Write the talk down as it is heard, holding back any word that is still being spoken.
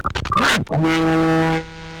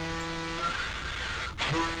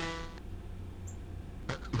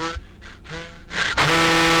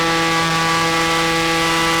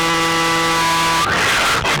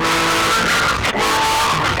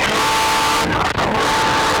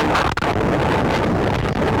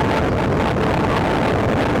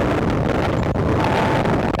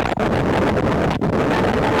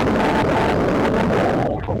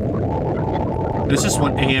This is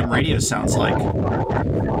what AM radio sounds like.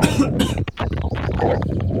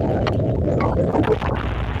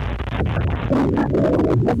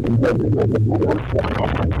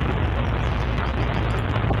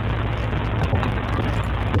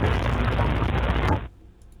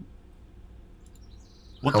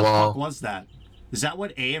 What the fuck was that? Is that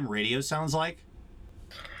what AM radio sounds like?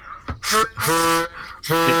 It's not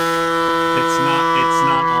on.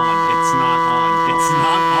 It's not on. It's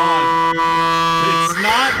not on. It's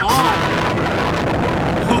not on.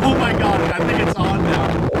 Oh my god, I think it's on now.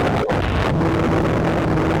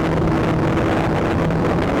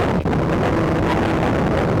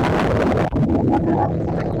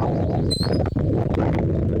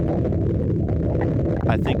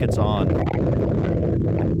 I think it's on.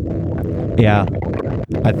 Yeah,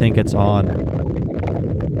 I think it's on.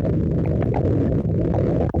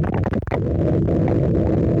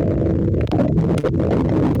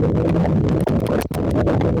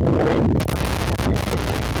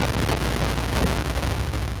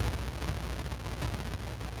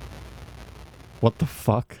 What the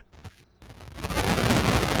fuck?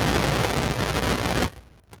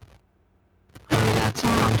 That's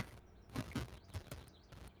on.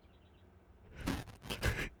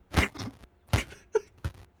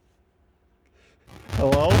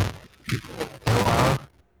 Hello? Hello?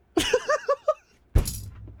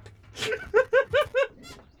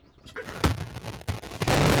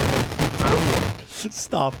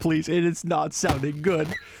 Stop, please. It is not sounding good.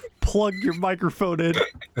 Plug your microphone in.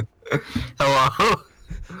 Hello?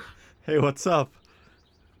 Hey, what's up?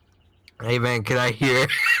 Hey man, can I hear?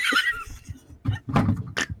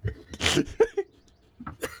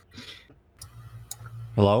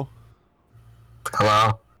 Hello?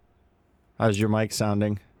 Hello? How's your mic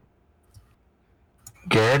sounding?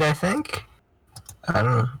 Good, I think? I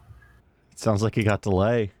don't know. It sounds like you got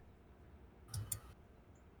delay.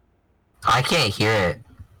 I can't hear it.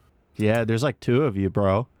 Yeah, there's like two of you,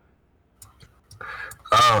 bro.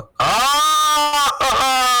 Oh. Oh!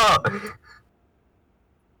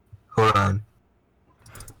 Hold on.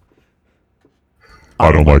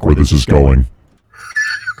 I don't like where this is going.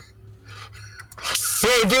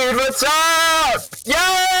 Hey dude, what's up? Yo!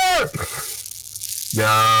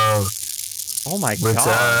 Yo. Oh my What's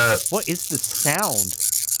god. up? What is the sound?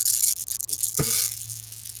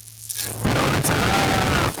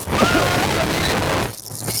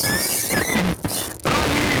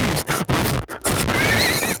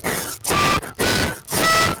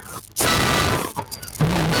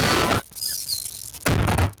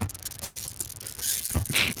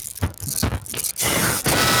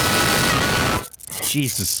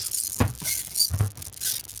 Jesus.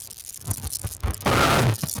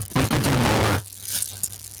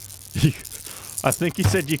 I think you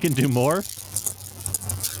said you can do more.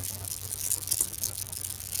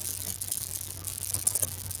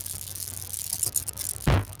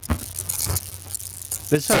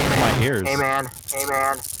 This hurts my ears. Hey man. Hey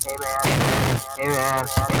man. Hey man. Hey man.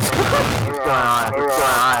 What's going on? What's going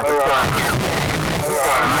on? What's going on?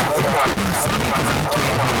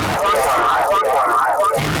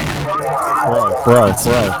 Bro. It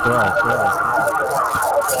sounds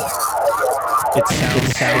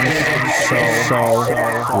so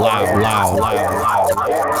loud.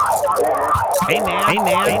 Hey man.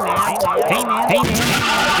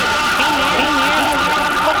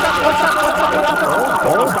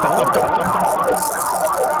 What's up?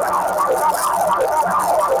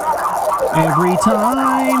 Every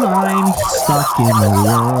time I'm stuck in a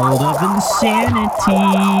world of insanity.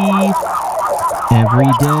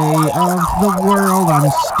 Every day of the world I'm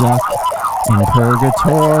stuck in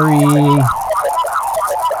purgatory.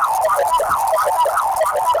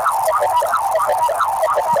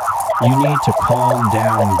 You need to calm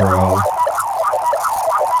down, bro.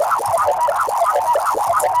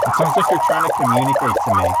 It sounds like you're trying to communicate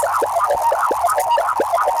to me.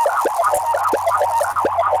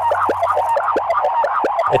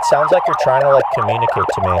 It sounds like you're trying to, like, communicate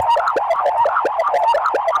to me.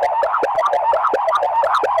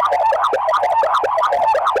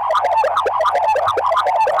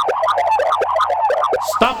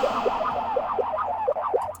 Stop!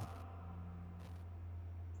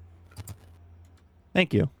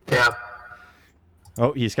 Thank you. Yeah.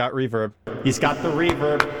 Oh, he's got reverb. He's got the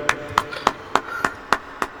reverb.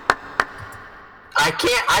 I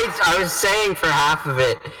can't. I was saying for half of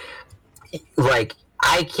it, like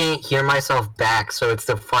I can't hear myself back, so it's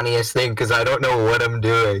the funniest thing because I don't know what I'm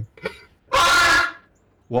doing.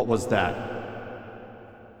 What was that?